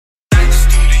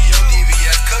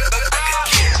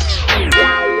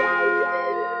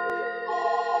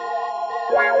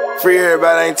Free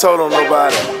everybody, ain't told on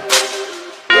nobody.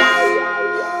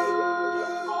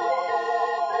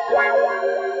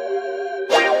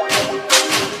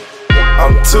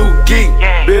 I'm too geek,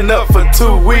 been up for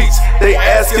 2 weeks. They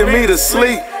asking me to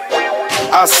sleep.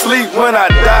 I sleep when I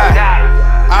die.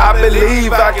 I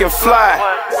believe I can fly.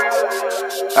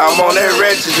 I'm on that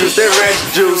Ratchet Juice, that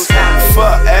Ratchet Juice.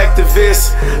 Fuck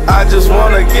activists, I just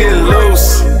wanna get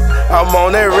loose. I'm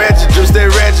on that Ratchet Juice, that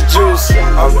Ratchet Juice.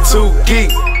 I'm too geek,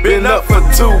 been up for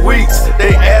 2 weeks.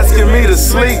 They asking me to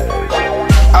sleep.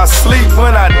 I sleep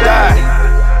when I die.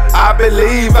 I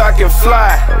believe I can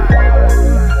fly.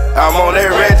 I'm on that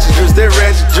Ratchet Juice, that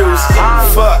Ratchet Juice.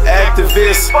 Fuck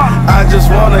activists, I just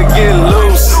wanna get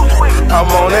loose. I'm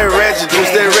on that Ratchet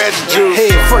Juice, that Ratchet Juice.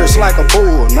 Head first like a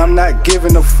bull, and I'm not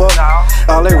giving a fuck.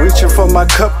 All they reaching for my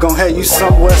cup gon' have you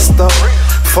somewhere stuck.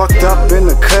 Fucked up in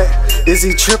the cut, is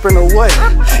he tripping away?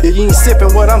 If you ain't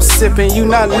sipping what I'm sipping, you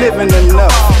not living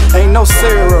enough. Ain't no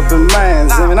syrup in mine,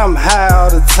 and I'm high all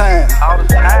the time.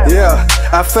 Yeah,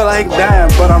 I feel like dying,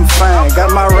 but I'm fine.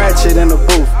 Got my ratchet in the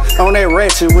booth, on that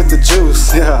ratchet with the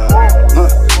juice. Yeah.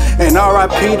 And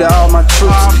R.I.P. to all my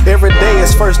troops. Every day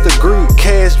is first degree,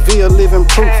 cash via living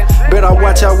proof. Better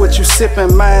watch out what you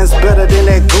sippin', mine's better than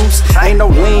that goose. Ain't no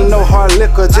lean, no hard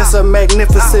liquor, just a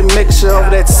magnificent mixture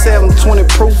of that 720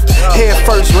 proof. Head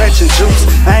first Ratchet Juice,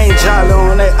 I ain't jolly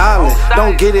on that island,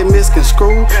 don't get it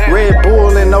misconstrued. Red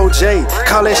Bull and OJ,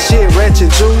 call that shit Ratchet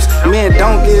Juice. Men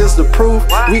don't give us the proof,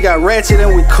 we got ratchet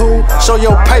and we cool. Show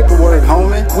your paperwork,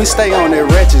 homie, we stay on that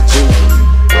Ratchet Juice.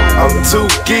 I'm too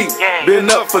geek, been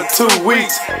up for 2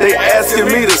 weeks. They asking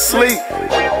me to sleep.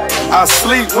 I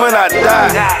sleep when I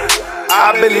die.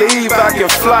 I believe I can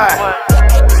fly.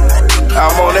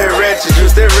 I'm on that Ratchet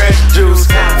Juice, that Ratchet Juice.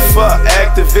 Fuck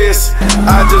activists,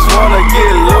 I just wanna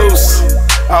get loose.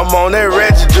 I'm on that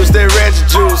Ratchet Juice, that Ratchet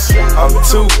Juice. I'm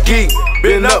too geek,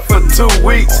 been up for 2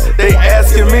 weeks. They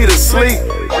asking me to sleep.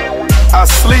 I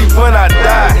sleep when I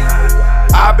die.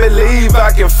 I believe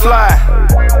I can fly.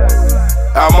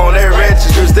 I'm on that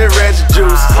Ratchet Juice, that Ratchet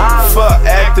Juice. Fuck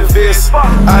activists,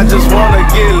 I just wanna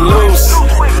get loose.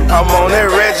 I'm on that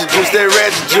Ratchet Juice, that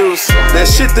Ratchet Juice. That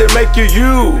shit that make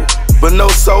you, but no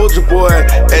soldier boy.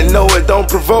 And no, it don't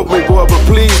provoke me, boy. But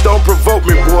please don't provoke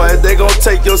me, boy. They gon'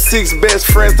 take your 6 best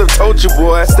friends to told you,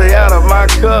 boy. Stay out of my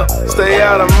cup, stay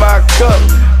out of my cup.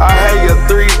 I had you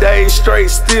 3 days straight,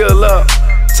 still up.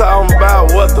 Talking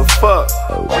about what the fuck.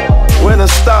 When the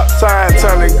stop sign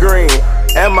turning green.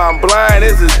 Am I blind?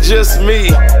 Is it just me?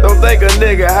 Don't think a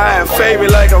nigga high and fade me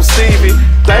like I'm Stevie.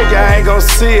 Think I ain't gon'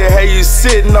 see it. Hey, you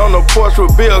sitting on the porch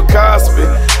with Bill Cosby.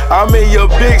 I'm in your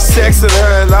big sex and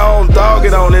her, and I don't dog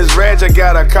it on this ratchet.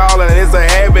 Got a calling, it's a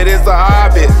habit, it's a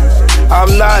hobby.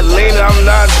 I'm not leaning, I'm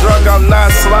not drunk, I'm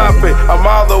not sloppy. I'm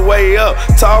all the way up,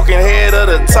 talking head of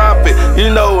the topic.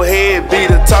 You know head be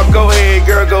the top. Go ahead,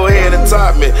 girl, go ahead and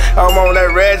top me. I'm on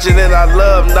that ratchet and I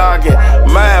love knocking.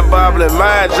 Mind bobbling,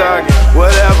 mind jogging.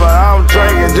 Whatever I'm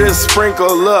drinking, just sprinkle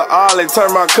a little Ollie.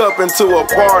 Turn my cup into a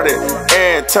party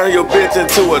and turn your bitch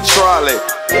into a trolley.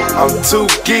 I'm too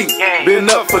geek, been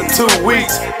up for 2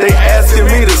 weeks. They asking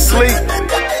me to sleep.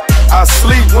 I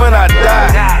sleep when I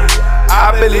die.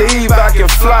 I believe I can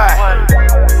fly.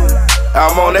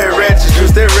 I'm on that Ratchet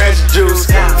Juice, that Ratchet Juice.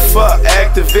 Fuck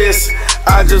activists,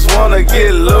 I just wanna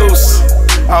get loose.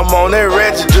 I'm on that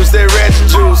Ratchet Juice, that Ratchet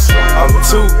Juice. I'm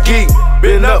too geek,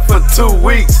 been up for 2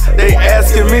 weeks. They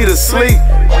asking me to sleep.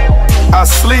 I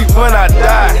sleep when I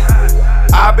die.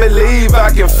 I believe I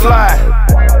can fly.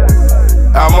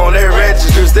 I'm on that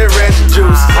Ratchet Juice, that Ratchet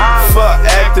Juice. Fuck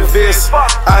activists,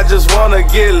 I just wanna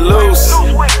get loose.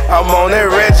 I'm on that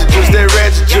Ratchet Juice, that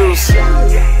Ratchet Juice.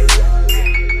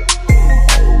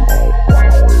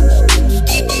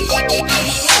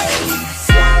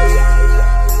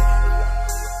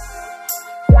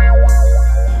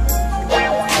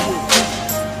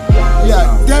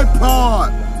 Yeah, that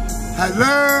part.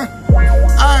 Hello?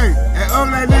 Hey, and all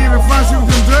that nigga in the front seat with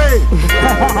them dreads.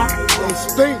 They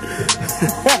stink.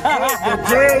 The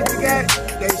dreads you got,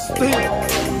 they stink.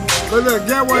 But look,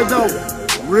 get what though?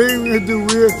 Real do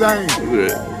real things.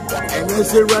 And that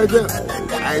shit right there,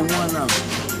 I ain't one of them.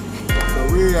 So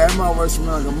real, that motherfucker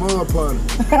smell like a mud puddle.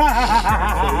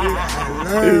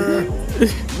 So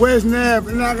real, West Nav,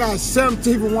 and I got 7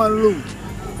 teeth and 1 loop.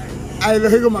 Hey,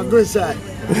 look, here go my good side.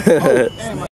 Oh,